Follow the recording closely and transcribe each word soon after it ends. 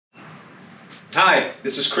Hi,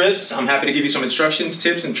 this is Chris. I'm happy to give you some instructions,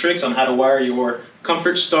 tips, and tricks on how to wire your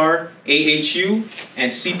ComfortStar AHU and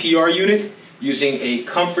CPR unit using a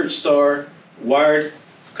ComfortStar wired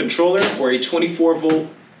controller or a 24-volt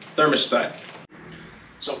thermostat.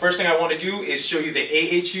 So first thing I want to do is show you the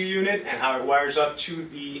AHU unit and how it wires up to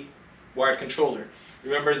the wired controller.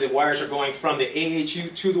 Remember, the wires are going from the AHU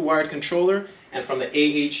to the wired controller and from the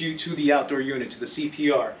AHU to the outdoor unit, to the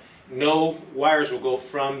CPR. No wires will go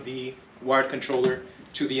from the wired controller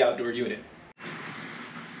to the outdoor unit.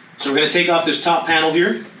 So we're going to take off this top panel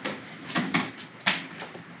here.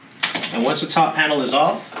 And once the top panel is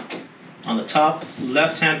off, on the top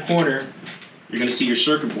left-hand corner, you're going to see your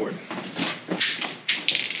circuit board.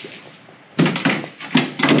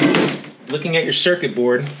 Looking at your circuit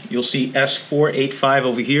board, you'll see S485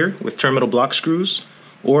 over here with terminal block screws,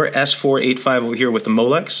 or S485 over here with the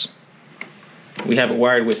Molex. We have it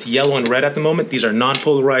wired with yellow and red at the moment. These are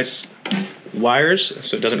non-polarized wires,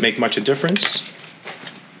 so it doesn't make much a difference.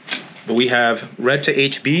 But we have red to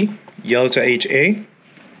HB, yellow to HA.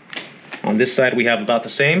 On this side we have about the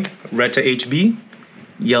same, red to HB,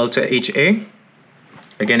 yellow to HA.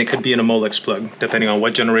 Again, it could be in a Molex plug, depending on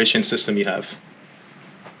what generation system you have.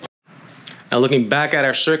 Now looking back at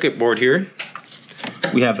our circuit board here,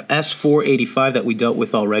 we have S485 that we dealt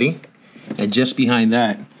with already. And just behind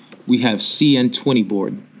that, we have CN20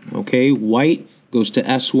 board. Okay, white goes to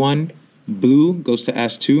S1, blue goes to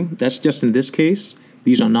S2. That's just in this case.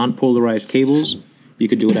 These are non-polarized cables. You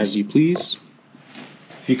could do it as you please.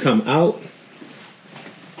 If you come out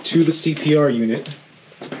to the CPR unit,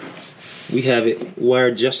 we have it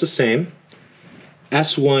wired just the same.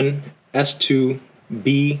 S1, S2,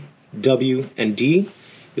 B, W, and D.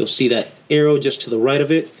 You'll see that arrow just to the right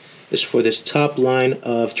of it is for this top line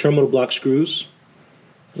of terminal block screws.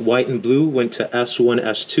 White and blue went to S1,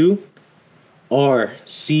 S2. R,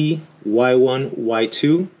 C, Y1,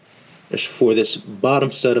 Y2 is for this bottom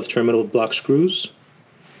set of terminal block screws.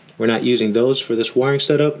 We're not using those for this wiring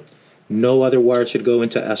setup. No other wire should go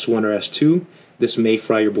into S1 or S2. This may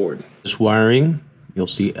fry your board. This wiring, you'll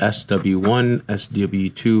see SW1,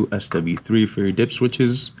 SW2, SW3 for your dip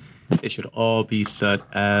switches. They should all be set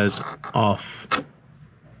as off.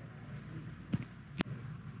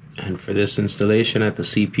 And for this installation at the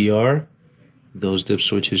CPR, those dip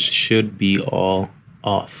switches should be all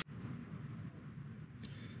off.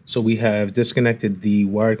 So we have disconnected the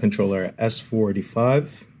wired controller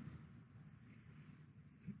S485.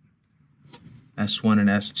 S1 and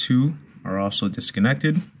S2 are also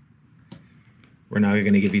disconnected. We're now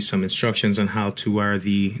going to give you some instructions on how to wire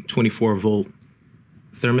the 24-volt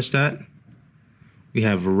thermostat. We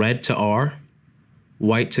have red to R,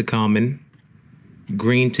 white to common,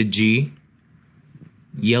 green to G,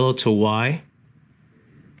 yellow to Y,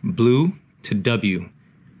 blue to W.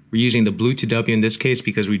 We're using the blue to W in this case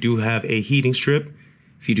because we do have a heating strip.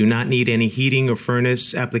 If you do not need any heating or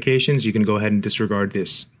furnace applications, you can go ahead and disregard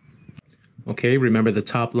this. Okay, remember the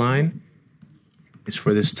top line is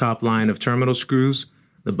for this top line of terminal screws.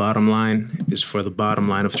 The bottom line is for the bottom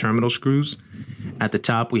line of terminal screws. At the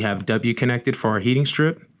top, we have W connected for our heating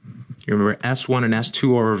strip. You remember S1 and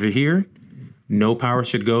S2 are over here. No power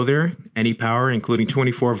should go there. Any power, including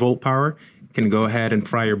 24-volt power, can go ahead and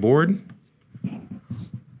fry your board.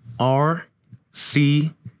 R,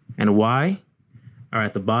 C, and Y are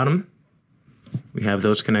at the bottom. We have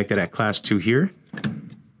those connected at class 2 here.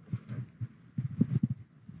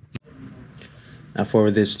 Now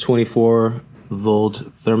for this 24-volt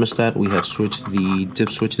thermostat, we have switched the dip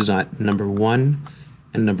switches at number 1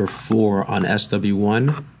 and number 4 on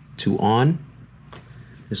SW1 to on.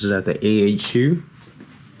 This is at the AHU.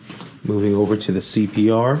 Moving over to the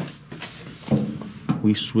CPR,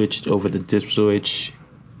 we switched over the dip switch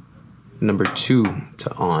number 2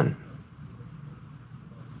 to on.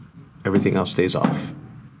 Everything else stays off.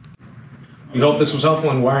 We hope this was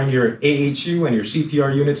helpful in wiring your AHU and your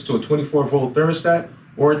CPR units to a 24-volt thermostat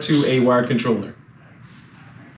or to a wired controller.